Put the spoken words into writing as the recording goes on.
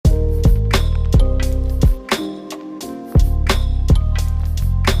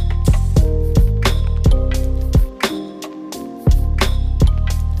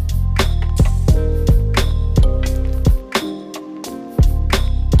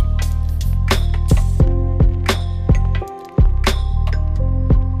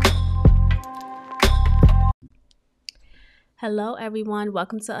Hello, everyone.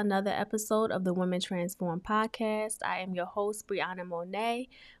 Welcome to another episode of the Women Transform podcast. I am your host, Brianna Monet.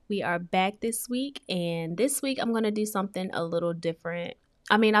 We are back this week, and this week I'm going to do something a little different.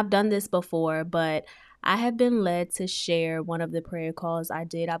 I've done this before, but I have been led to share one of the prayer calls I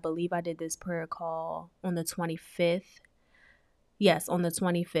did. I believe I did this prayer call on the 25th. Yes, on the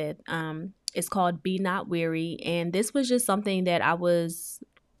 25th. It's called Be Not Weary, and this was just something that I was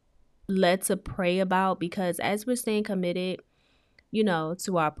led to pray about because as we're staying committed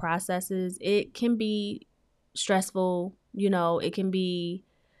to our processes, it can be stressful, it can be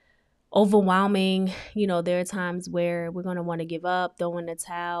overwhelming. There are times where we're going to want to give up, throw in the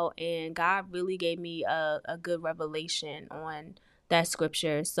towel, and God really gave me a good revelation on that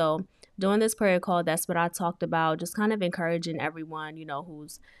scripture. So during this prayer call, that's what I talked about, just kind of encouraging everyone,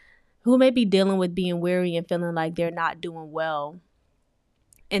 who may be dealing with being weary and feeling like they're not doing well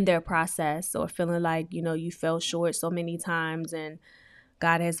in their process, or feeling like, you fell short so many times and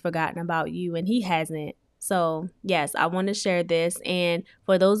God has forgotten about you, and He hasn't. So, yes, I want to share this. And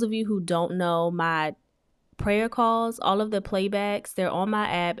for those of you who don't know, my prayer calls, all of the playbacks, they're on my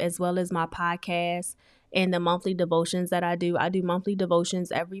app as well as my podcast and the monthly devotions that I do. I do monthly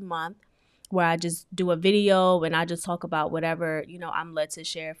devotions every month where I just do a video and I just talk about whatever, I'm led to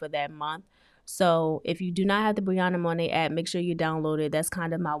share for that month. So if you do not have the Brianna Monet app, make sure you download it. That's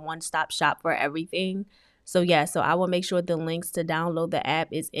kind of my one-stop shop for everything. So I will make sure the links to download the app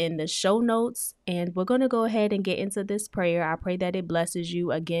is in the show notes. And we're going to go ahead and get into this prayer. I pray that it blesses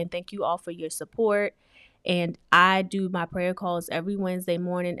you. Again, thank you all for your support. And I do my prayer calls every Wednesday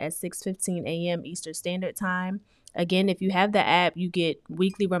morning at 6:15 a.m. Eastern Standard Time. Again, if you have the app, you get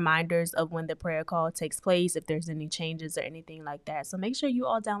weekly reminders of when the prayer call takes place, if there's any changes or anything like that. So make sure you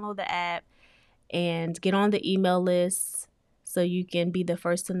all download the app and get on the email list so you can be the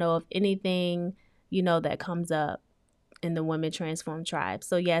first to know of anything, that comes up in the Women Transform Tribe.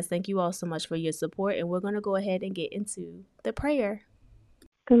 So yes, thank you all so much for your support. And we're going to go ahead and get into the prayer.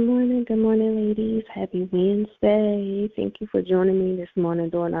 Good morning, ladies. Happy Wednesday. Thank you for joining me this morning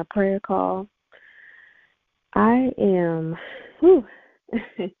during our prayer call. I am,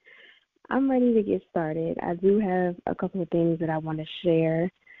 I'm ready to get started. I do have a couple of things that I want to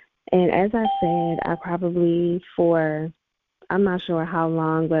share. And as I said, I'm not sure how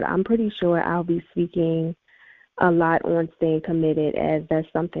long, but I'm pretty sure I'll be speaking a lot on staying committed, as that's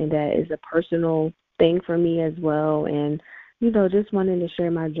something that is a personal thing for me as well. And just wanting to share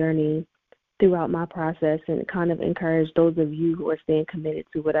my journey throughout my process and kind of encourage those of you who are staying committed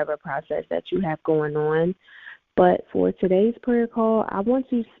to whatever process that you have going on. But for today's prayer call, I want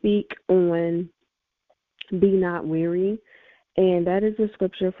to speak on Be Not Weary, and that is a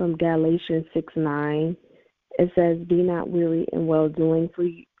scripture from Galatians 6:9. It says, "Be not weary in well-doing, for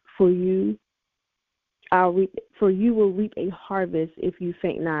you will reap a harvest if you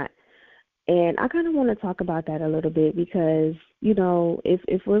faint not." And I kind of want to talk about that a little bit because,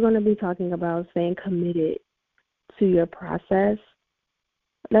 if we're going to be talking about staying committed to your process,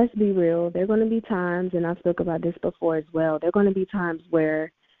 let's be real. There are going to be times, and I've spoken about this before as well, there are going to be times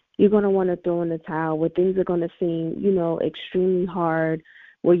where you're going to want to throw in the towel, where things are going to seem, extremely hard,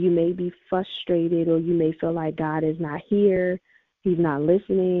 where you may be frustrated or you may feel like God is not here, He's not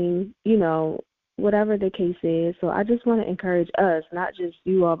listening, whatever the case is. So I just want to encourage us, not just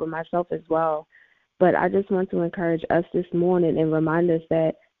you all, but myself as well. But I just want to encourage us this morning and remind us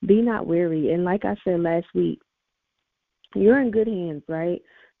that be not weary. And like I said last week, you're in good hands, right?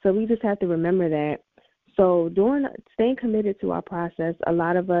 So we just have to remember that. So during staying committed to our process, a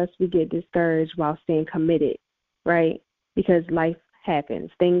lot of us, we get discouraged while staying committed, right? Because life happens.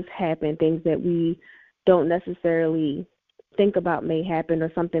 Things happen, things that we don't necessarily think about may happen,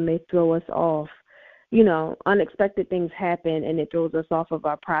 or something may throw us off. Unexpected things happen and it throws us off of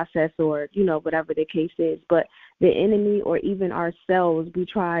our process, or, whatever the case is. But the enemy, or even ourselves, we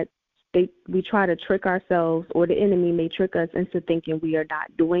try to trick ourselves, or the enemy may trick us into thinking we are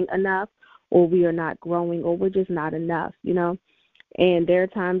not doing enough, or we are not growing, or we're just not enough, And there are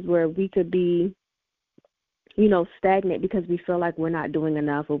times where we could be, stagnant because we feel like we're not doing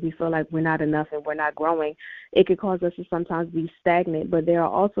enough, or we feel like we're not enough and we're not growing. It could cause us to sometimes be stagnant, but there are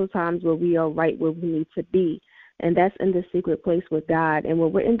also times where we are right where we need to be, and that's in the secret place with God. And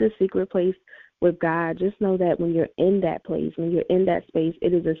when we're in the secret place with God, just know that when you're in that place, when you're in that space,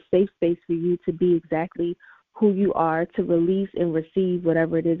 it is a safe space for you to be exactly who you are, to release and receive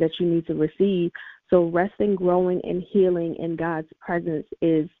whatever it is that you need to receive. So resting, growing, and healing in God's presence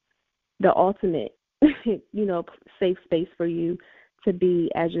is the ultimate safe space for you to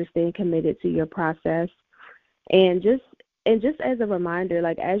be as you're staying committed to your process. And just as a reminder,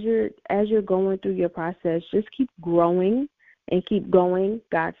 like as you're going through your process, just keep growing, and keep going.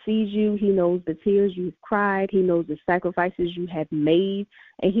 God sees you. He knows the tears you've cried. He knows the sacrifices you have made,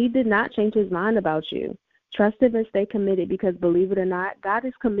 and he did not change his mind about you. Trust him and stay committed, because believe it or not, God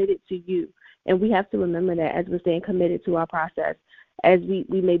is committed to you. And we have to remember that as we're staying committed to our process, as we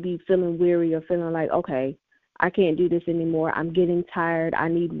may be feeling weary or feeling like, okay, I can't do this anymore, I'm getting tired, I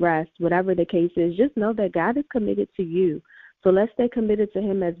need rest, whatever the case is, just know that God is committed to you. So let's stay committed to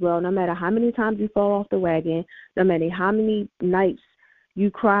him as well, no matter how many times you fall off the wagon, no matter how many nights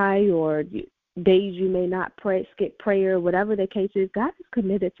you cry or days you may not pray, skip prayer, whatever the case is, God is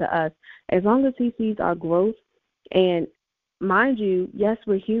committed to us. As long as he sees our growth, and mind you, yes,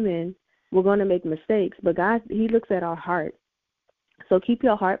 we're human, we're going to make mistakes, but God, he looks at our heart. So keep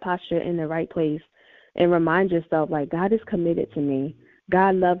your heart posture in the right place and remind yourself, like, God is committed to me.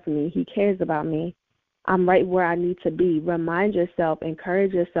 God loves me. He cares about me. I'm right where I need to be. Remind yourself,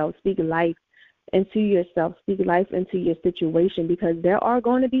 encourage yourself, speak life into yourself, speak life into your situation, because there are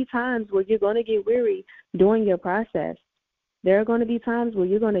going to be times where you're going to get weary during your process. There are going to be times where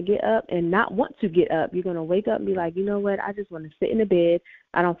you're going to get up and not want to get up. You're going to wake up and be like, you know what, I just want to sit in the bed.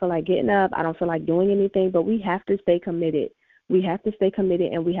 I don't feel like getting up. I don't feel like doing anything, but we have to stay committed. We have to stay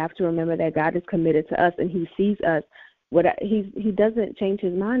committed, and we have to remember that God is committed to us, and he sees us. He doesn't change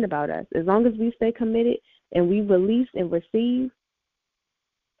his mind about us. As long as we stay committed and we release and receive,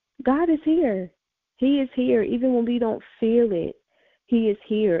 God is here. He is here. Even when we don't feel it, he is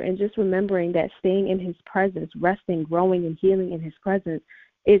here. And just remembering that staying in his presence, resting, growing, and healing in his presence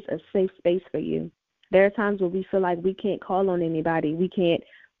is a safe space for you. There are times where we feel like we can't call on anybody. We can't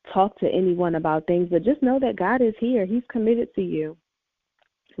talk to anyone about things, but just know that God is here. He's committed to you,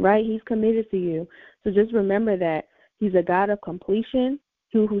 right? He's committed to you. So just remember that he's a God of completion.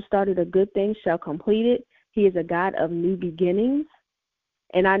 He who started a good thing shall complete it. He is a God of new beginnings.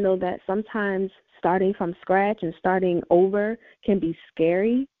 And I know that sometimes starting from scratch and starting over can be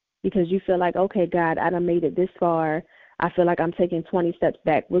scary, because you feel like, okay, God, I done made it this far. I feel like I'm taking 20 steps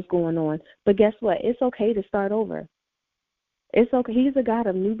back. What's going on? But guess what? It's okay to start over. It's okay. He's a God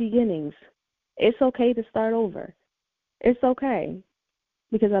of new beginnings. It's okay to start over. It's okay,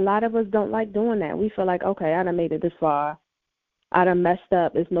 because a lot of us don't like doing that. We feel like, okay, I done made it this far. I done messed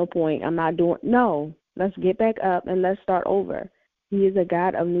up. It's no point. I'm not doing. No, let's get back up and let's start over. He is a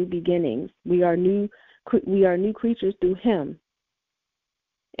God of new beginnings. We are new creatures through him,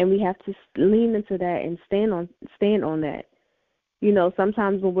 and we have to lean into that and stand on that. You know,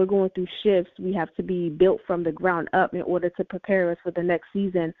 sometimes when we're going through shifts, we have to be built from the ground up in order to prepare us for the next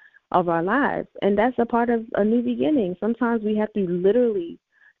season of our lives. And that's a part of a new beginning. Sometimes we have to literally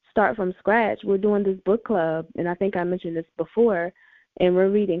start from scratch. We're doing this book club, and I think I mentioned this before, and we're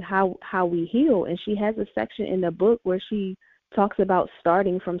reading How We Heal. And she has a section in the book where she talks about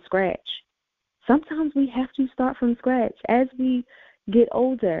starting from scratch. Sometimes we have to start from scratch. As we get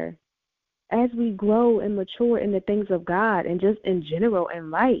older, as we grow and mature in the things of God and just in general in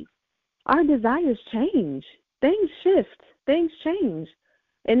life, our desires change. Things shift. Things change.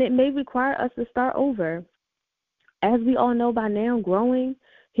 And it may require us to start over. As we all know by now, growing,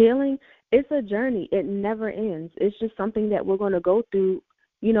 healing, it's a journey. It never ends. It's just something that we're going to go through,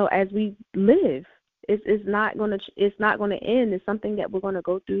 you know, as we live. It's not going to end. It's something that we're going to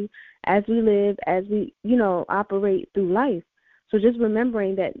go through as we live, as we, you know, operate through life. So just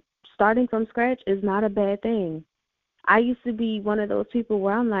remembering that starting from scratch is not a bad thing. I used to be one of those people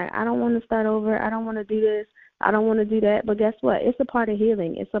where I'm like, I don't want to start over. I don't want to do this. I don't want to do that. But guess what? It's a part of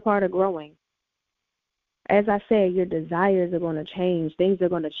healing. It's a part of growing. As I said, your desires are going to change. Things are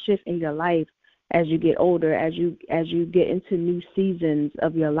going to shift in your life as you get older, as you get into new seasons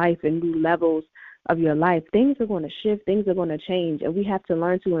of your life and new levels of your life. Things are going to shift. Things are going to change. And we have to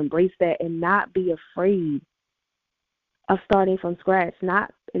learn to embrace that and not be afraid of starting from scratch,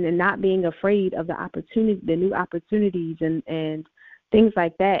 not being afraid of the new opportunities and things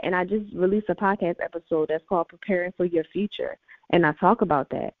like that. And I just released a podcast episode that's called Preparing for Your Future, and I talk about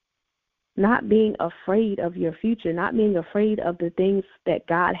that. Not being afraid of your future, not being afraid of the things that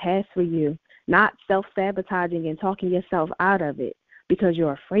God has for you, not self-sabotaging and talking yourself out of it because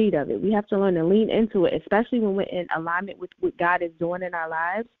you're afraid of it. We have to learn to lean into it, especially when we're in alignment with what God is doing in our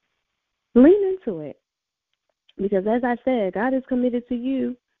lives. Lean into it. Because as I said, God is committed to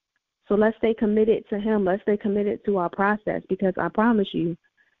you. So let's stay committed to him. Let's stay committed to our process, because I promise you,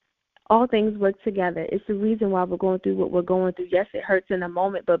 all things work together. It's the reason why we're going through what we're going through. Yes, it hurts in a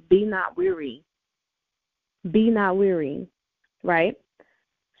moment, but be not weary. Be not weary, right?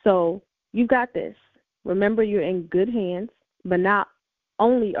 So you got this. Remember, you're in good hands, but not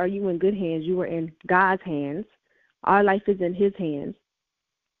only are you in good hands, you are in God's hands. Our life is in his hands.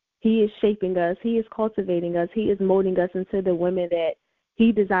 He is shaping us. He is cultivating us. He is molding us into the women that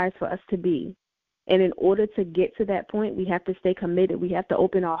he desires for us to be. And in order to get to that point, we have to stay committed. We have to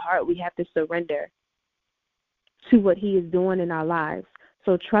open our heart. We have to surrender to what he is doing in our lives.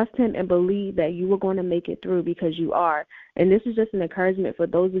 So trust him and believe that you are going to make it through, because you are. And this is just an encouragement for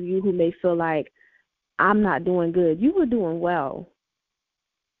those of you who may feel like, I'm not doing good. You are doing well.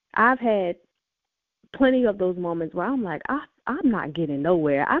 I've had plenty of those moments where I'm like, I'm not getting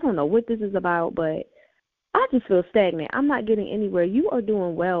nowhere. I don't know what this is about, but I just feel stagnant. I'm not getting anywhere. You are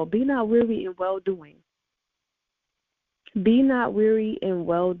doing well. Be not weary in well-doing. Be not weary in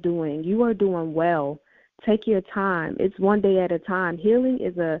well-doing. You are doing well. Take your time. It's one day at a time. Healing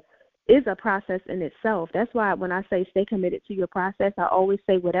is a process in itself. That's why when I say stay committed to your process, I always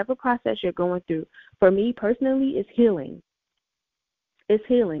say whatever process you're going through, for me personally, it's healing. It's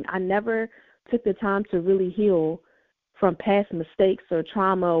healing. I never took the time to really heal from past mistakes or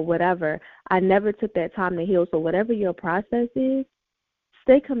trauma or whatever. I never took that time to heal. So whatever your process is,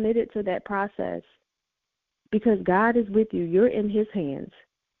 stay committed to that process, because God is with you. You're in his hands.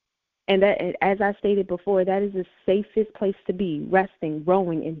 And that, as I stated before, that is the safest place to be, resting,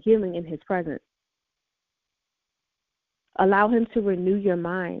 growing, and healing in his presence. Allow him to renew your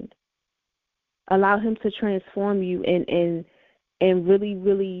mind. Allow him to transform you and really,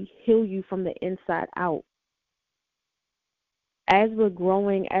 really heal you from the inside out. As we're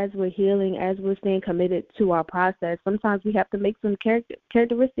growing, as we're healing, as we're staying committed to our process, sometimes we have to make some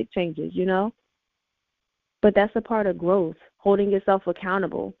characteristic changes, you know? But that's a part of growth, holding yourself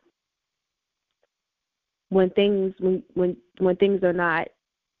accountable. When things are not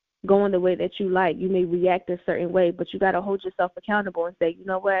going the way that you like, you may react a certain way, but you got to hold yourself accountable and say, you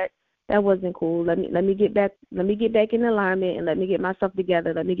know what, that wasn't cool. Let me get back in alignment, and let me get myself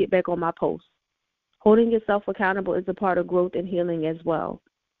together. Let me get back on my post. Holding yourself accountable is a part of growth and healing as well.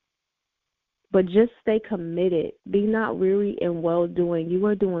 But just stay committed. Be not weary in well-doing. You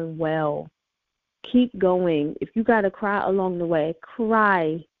are doing well. Keep going. If you got to cry along the way,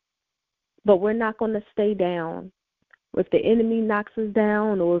 cry. But we're not going to stay down. If the enemy knocks us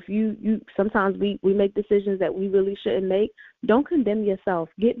down, or if you sometimes we make decisions that we really shouldn't make, don't condemn yourself.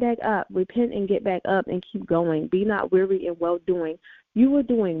 Get back up. Repent and get back up and keep going. Be not weary in well-doing. You are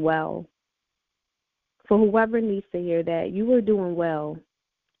doing well. For whoever needs to hear that, you are doing well.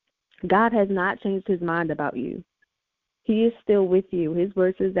 God has not changed his mind about you. He is still with you. His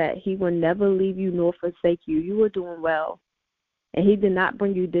word says that he will never leave you nor forsake you. You are doing well. And he did not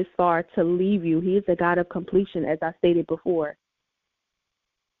bring you this far to leave you. He is a God of completion, as I stated before.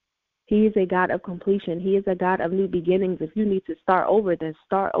 He is a God of completion. He is a God of new beginnings. If you need to start over, then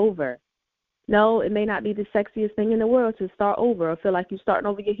start over. No, it may not be the sexiest thing in the world to start over or feel like you're starting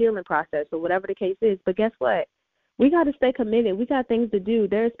over your healing process or whatever the case is. But guess what? We got to stay committed. We got things to do.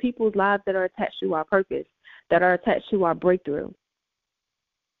 There's people's lives that are attached to our purpose, that are attached to our breakthrough.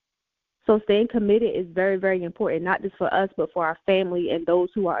 So staying committed is very, very important, not just for us, but for our family and those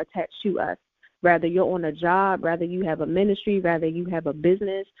who are attached to us. Rather you're on a job, rather you have a ministry, rather you have a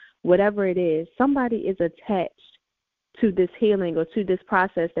business, whatever it is, somebody is attached to this healing or to this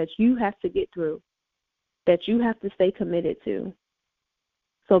process that you have to get through, that you have to stay committed to.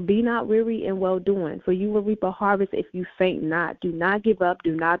 So be not weary in well-doing, for you will reap a harvest if you faint not. Do not give up.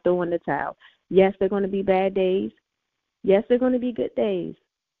 Do not throw in the towel. Yes, there are going to be bad days. Yes, there are going to be good days.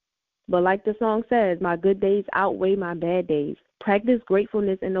 But like the song says, my good days outweigh my bad days. Practice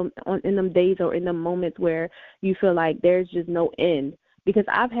gratefulness in them days or in the moments where you feel like there's just no end. Because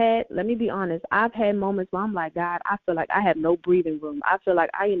let me be honest, I've had moments where I'm like, God, I feel like I have no breathing room. I feel like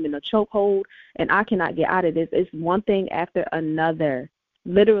I am in a chokehold and I cannot get out of this. It's one thing after another,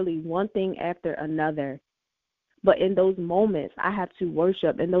 literally one thing after another. But in those moments, I have to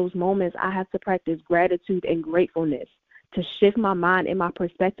worship. In those moments, I have to practice gratitude and gratefulness to shift my mind and my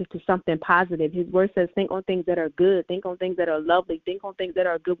perspective to something positive. His word says, think on things that are good, think on things that are lovely, think on things that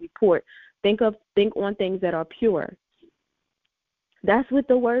are a good report, think on things that are pure. That's what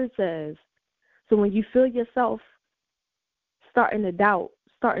the word says. So when you feel yourself starting to doubt,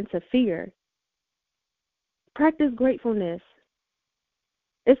 starting to fear, practice gratefulness.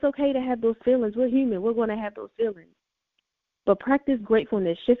 It's okay to have those feelings. We're human. We're going to have those feelings. But practice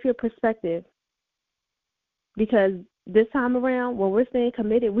gratefulness. Shift your perspective. Because this time around, when we're staying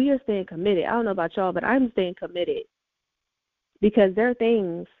committed, we are staying committed. I don't know about y'all, but I'm staying committed. Because there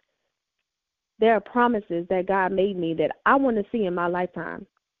are promises that God made me that I want to see in my lifetime.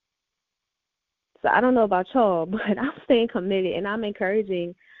 So I don't know about y'all, but I'm staying committed, and I'm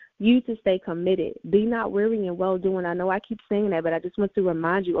encouraging you to stay committed. Be not weary in well-doing. I know I keep saying that, but I just want to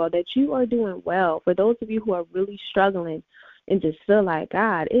remind you all that you are doing well. For those of you who are really struggling and just feel like,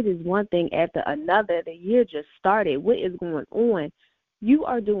 God, it is one thing after another. The year just started. What is going on? You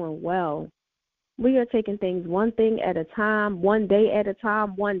are doing well. We are taking things one thing at a time, one day at a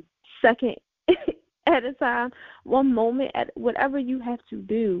time, 1 second at a time, one moment at whatever you have to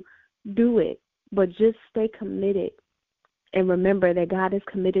do it. But just stay committed. And remember that God is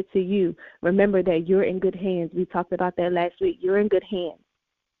committed to you. Remember that you're in good hands. We talked about that last week. You're in good hands.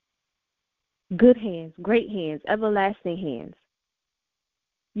 Good hands, great hands, everlasting hands.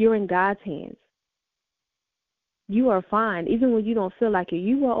 You're in God's hands. You are fine. Even when you don't feel like it,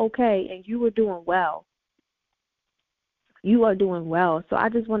 you are okay, and you are doing well. You are doing well. So I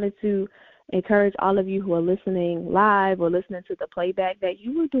just wanted to encourage all of you who are listening live or listening to the playback that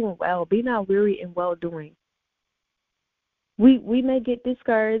you are doing well. Be not weary in well-doing. We may get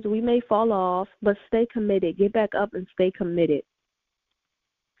discouraged. We may fall off, but stay committed. Get back up and stay committed.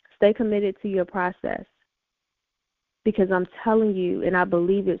 Stay committed to your process. Because I'm telling you, and I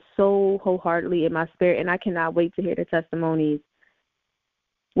believe it so wholeheartedly in my spirit, and I cannot wait to hear the testimonies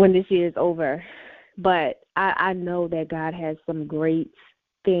when this year is over. But I know that God has some great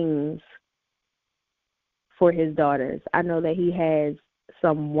things for his daughters. I know that he has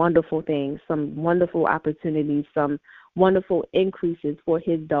some wonderful things, some wonderful opportunities, some wonderful increases for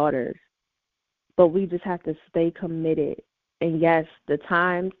his daughters. But we just have to stay committed. And yes, the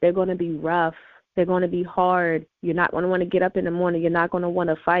times, they're going to be rough. They're going to be hard. You're not going to want to get up in the morning. You're not going to want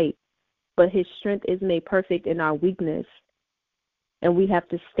to fight. But his strength is made perfect in our weakness. And we have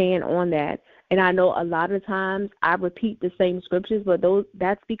to stand on that. And I know a lot of times I repeat the same scriptures, but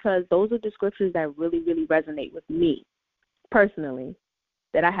that's because those are the scriptures that really, really resonate with me personally,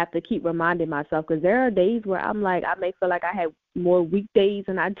 that I have to keep reminding myself. Because there are days where I'm like, I may feel like I have more weak days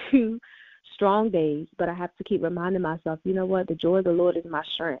than I do strong days, but I have to keep reminding myself, you know what? The joy of the Lord is my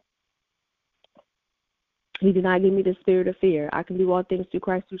strength. He did not give me the spirit of fear. I can do all things through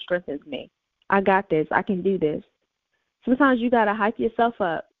Christ who strengthens me. I got this. I can do this. Sometimes you got to hype yourself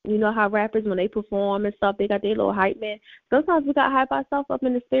up. You know how rappers, when they perform and stuff, they got their little hype man. Sometimes we got to hype ourselves up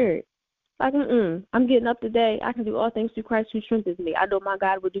in the spirit. Like, I'm getting up today. I can do all things through Christ who strengthens me. I know my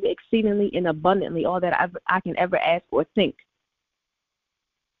God will do exceedingly and abundantly all that I can ever ask or think.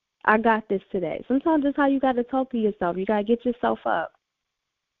 I got this today. Sometimes that's how you got to talk to yourself. You got to get yourself up.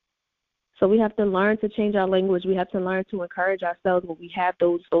 So we have to learn to change our language. We have to learn to encourage ourselves when we have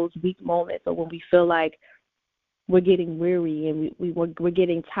those weak moments, or when we feel like we're getting weary and we're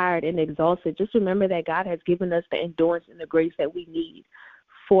getting tired and exhausted. Just remember that God has given us the endurance and the grace that we need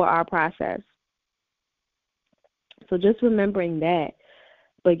for our process. So just remembering that.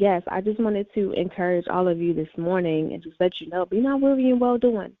 But yes, I just wanted to encourage all of you this morning and just let you know, be not weary in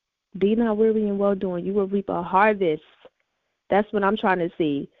well-doing. Be not weary in well-doing. You will reap a harvest. That's what I'm trying to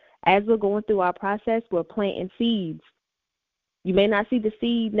see. As we're going through our process, we're planting seeds. You may not see the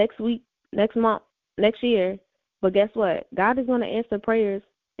seed next week, next month, next year, but guess what? God is going to answer prayers,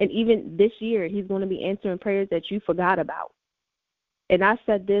 and even this year, he's going to be answering prayers that you forgot about. And I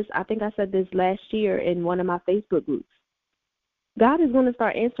think I said this last year in one of my Facebook groups. God is going to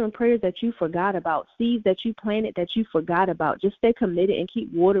start answering prayers that you forgot about, seeds that you planted that you forgot about. Just stay committed and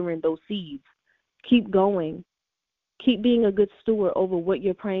keep watering those seeds. Keep going. Keep being a good steward over what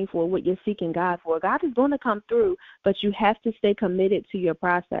you're praying for, what you're seeking God for. God is going to come through, but you have to stay committed to your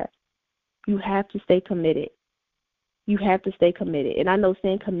process. You have to stay committed. You have to stay committed. And I know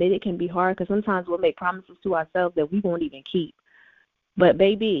staying committed can be hard because sometimes we'll make promises to ourselves that we won't even keep. But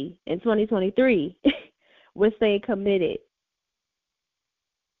baby, in 2023, we're staying committed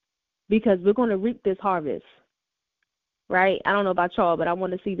because we're going to reap this harvest, right? I don't know about y'all, but I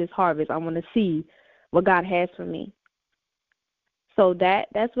want to see this harvest. I want to see what God has for me. So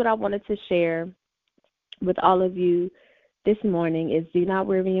that's what I wanted to share with all of you this morning is do not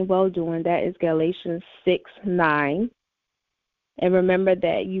weary in well-doing. That is Galatians 6:9. And remember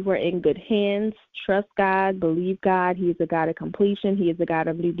that you are in good hands. Trust God. Believe God. He is a God of completion. He is a God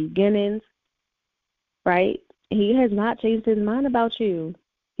of new beginnings, right? He has not changed his mind about you.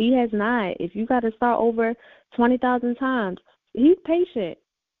 He has not. If you got to start over 20,000 times, he's patient.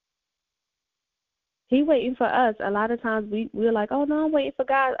 He's waiting for us. A lot of times we're like, oh, no, I'm waiting for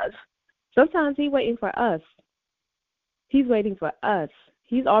God. Sometimes he's waiting for us. He's waiting for us.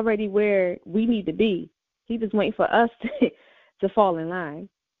 He's already where we need to be. He's just waiting for us to fall in line.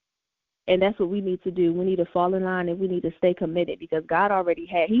 And that's what we need to do. We need to fall in line and we need to stay committed because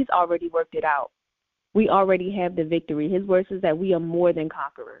he's already worked it out. We already have the victory. His word says that we are more than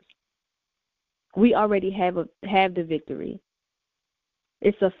conquerors. We already have the victory.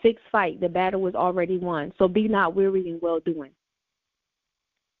 It's a fixed fight. The battle is already won. So be not weary in well-doing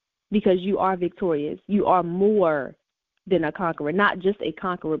because you are victorious. You are more than a conqueror. Not just a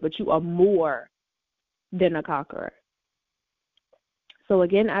conqueror, but you are more than a conqueror. So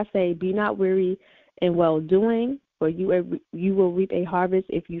again, I say, be not weary in well-doing, for you will reap a harvest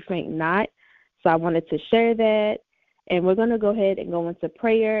if you faint not. So I wanted to share that. And we're going to go ahead and go into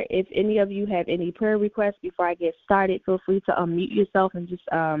prayer. If any of you have any prayer requests before I get started, feel free to unmute yourself and just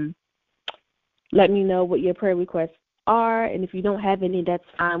let me know what your prayer requests are. And if you don't have any, that's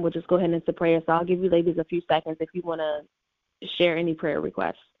fine. We'll just go ahead into prayer. So I'll give you ladies a few seconds if you want to share any prayer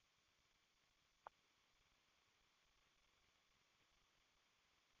requests.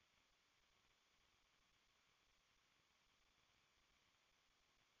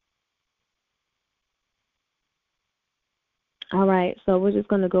 All right, so we're just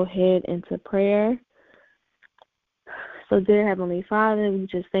going to go ahead into prayer. So, dear Heavenly Father, we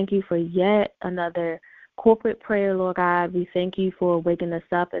just thank you for yet another corporate prayer, Lord God. We thank you for waking us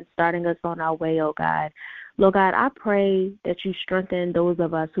up and starting us on our way, oh God. Lord God, I pray that you strengthen those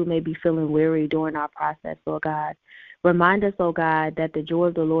of us who may be feeling weary during our process, Lord God. Remind us, oh God, that the joy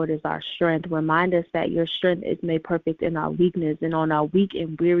of the Lord is our strength. Remind us that your strength is made perfect in our weakness. And on our weak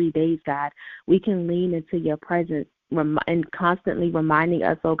and weary days, God, we can lean into your presence and constantly reminding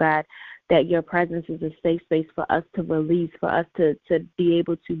us, oh God, that your presence is a safe space for us to release, for us to be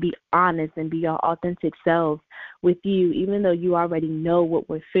able to be honest and be our authentic selves with you, even though you already know what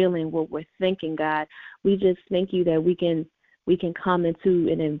we're feeling, what we're thinking, God. We just thank you that we can come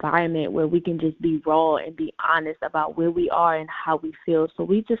into an environment where we can just be raw and be honest about where we are and how we feel. So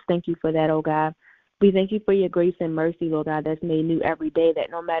we just thank you for that, oh God. We thank you for your grace and mercy, Lord God, that's made new every day,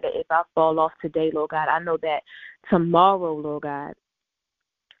 that no matter if I fall off today, Lord God, I know that tomorrow, Lord God,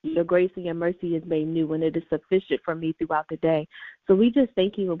 your grace and your mercy is made new, and it is sufficient for me throughout the day. So we just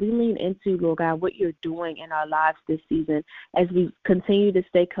thank you, and we lean into, Lord God, what you're doing in our lives this season as we continue to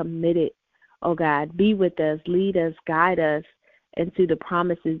stay committed, oh God. Be with us, lead us, guide us into the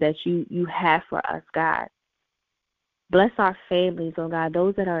promises that you have for us, God. Bless our families, oh God,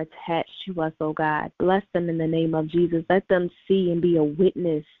 those that are attached to us, oh God. Bless them in the name of Jesus. Let them see and be a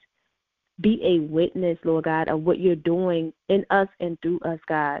witness. Be a witness, Lord God, of what you're doing in us and through us,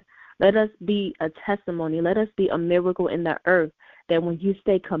 God. Let us be a testimony. Let us be a miracle in the earth that when you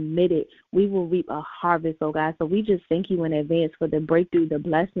stay committed, we will reap a harvest, oh God. So we just thank you in advance for the breakthrough, the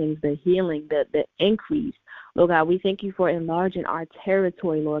blessings, the healing, the increase. Lord God, we thank you for enlarging our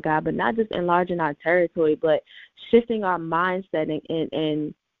territory, Lord God, but not just enlarging our territory, but shifting our mindset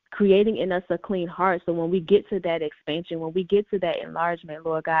and creating in us a clean heart. So when we get to that expansion, when we get to that enlargement,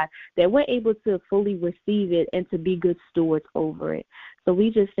 Lord God, that we're able to fully receive it and to be good stewards over it. So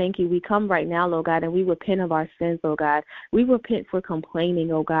we just thank you. We come right now, Lord God, and we repent of our sins, oh God. We repent for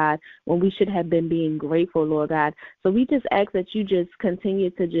complaining, oh God, when we should have been being grateful, Lord God. So we just ask that you just continue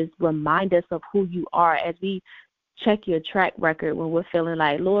to just remind us of who you are as we check your track record when we're feeling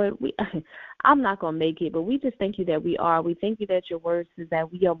like, Lord, I'm not going to make it, but we just thank you that we are. We thank you that your word says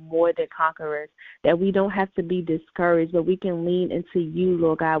that we are more than conquerors, that we don't have to be discouraged, but we can lean into you,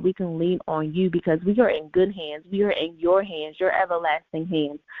 Lord God. We can lean on you because we are in good hands. We are in your hands, your everlasting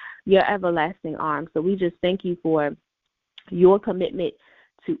hands, your everlasting arms. So we just thank you for your commitment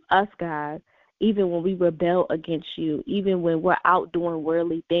to us, God, even when we rebel against you, even when we're out doing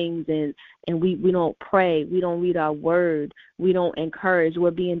worldly things and we don't pray, we don't read our word, we don't encourage, we're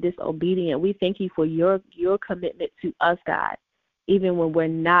being disobedient. We thank you for your commitment to us, God, even when we're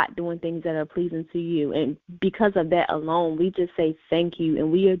not doing things that are pleasing to you. And because of that alone, we just say thank you.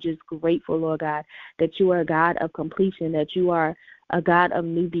 And we are just grateful, Lord God, that you are a God of completion, that you are a God of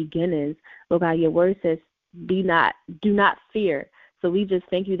new beginnings. Lord God, your word says, do not fear. So we just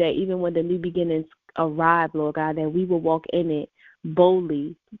thank you that even when the new beginnings arrive, Lord God, that we will walk in it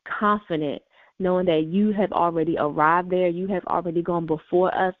boldly, confident, knowing that you have already arrived there. You have already gone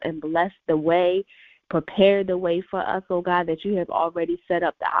before us and blessed the way, prepared the way for us, oh God, that you have already set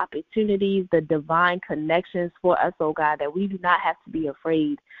up the opportunities, the divine connections for us, oh God, that we do not have to be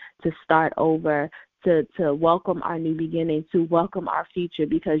afraid to start over, to welcome our new beginning, to welcome our future,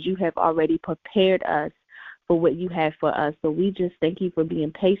 because you have already prepared us for what you have for us. So we just thank you for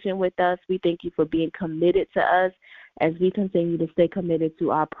being patient with us. We thank you for being committed to us as we continue to stay committed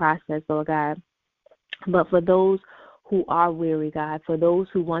to our process, Lord God. But for those who are weary, God, for those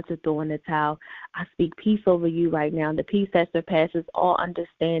who want to throw in the towel, I speak peace over you right now, the peace that surpasses all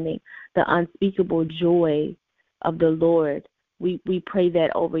understanding, the unspeakable joy of the Lord. We pray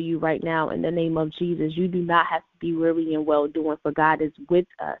that over you right now in the name of Jesus. You do not have to be weary in well-doing, for God is with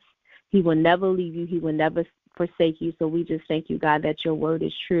us. He will never leave you. He will never forsake you. So we just thank you, God, that your word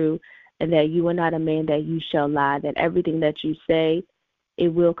is true and that you are not a man that you shall lie, that everything that you say it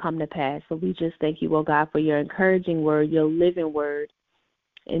will come to pass. So we just thank you, oh God, for your encouraging word, your living word.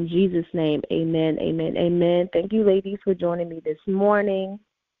 In Jesus' name, amen, amen, amen. Thank you, ladies, for joining me this morning.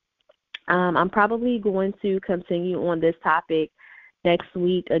 I'm probably going to continue on this topic next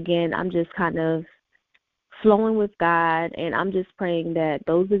week. Again, I'm just kind of flowing with God, and I'm just praying that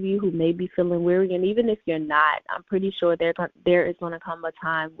those of you who may be feeling weary, and even if you're not, I'm pretty sure there is going to come a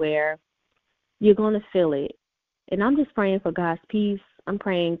time where you're going to feel it. And I'm just praying for God's peace. I'm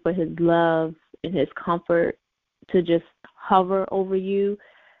praying for his love and his comfort to just hover over you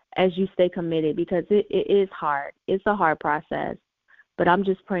as you stay committed, because it is hard. It's a hard process. But I'm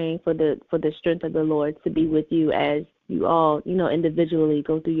just praying for the strength of the Lord to be with you as you all, individually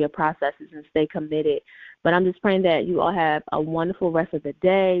go through your processes and stay committed. But I'm just praying that you all have a wonderful rest of the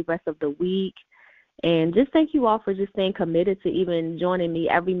day, rest of the week. And just thank you all for just staying committed to even joining me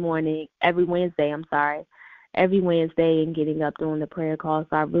every Wednesday, and getting up doing the prayer call.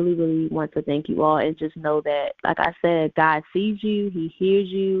 So I really, really want to thank you all, and just know that, like I said, God sees you, he hears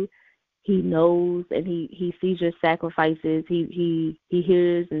you, he knows, and he sees your sacrifices. He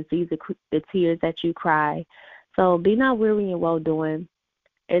hears and sees the tears that you cry. So be not weary in well doing.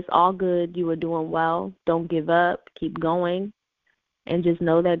 It's all good. You are doing well. Don't give up. Keep going, and just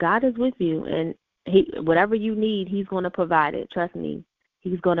know that God is with you, and whatever you need, he's going to provide it. Trust me,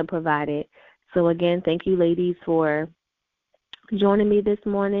 he's going to provide it. So again, thank you, ladies, for joining me this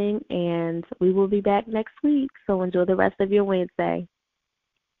morning, and we will be back next week. So enjoy the rest of your Wednesday.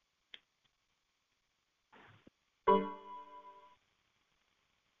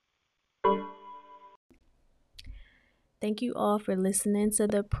 Thank you all for listening to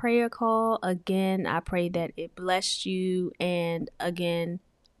the prayer call. Again, I pray that it blessed you. And again,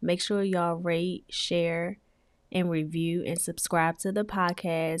 make sure y'all rate, share, and review and subscribe to the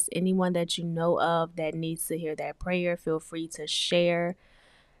podcast. Anyone that you know of that needs to hear that prayer, feel free to share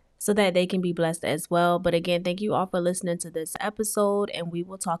so that they can be blessed as well. But again, thank you all for listening to this episode, and we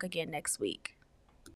will talk again next week.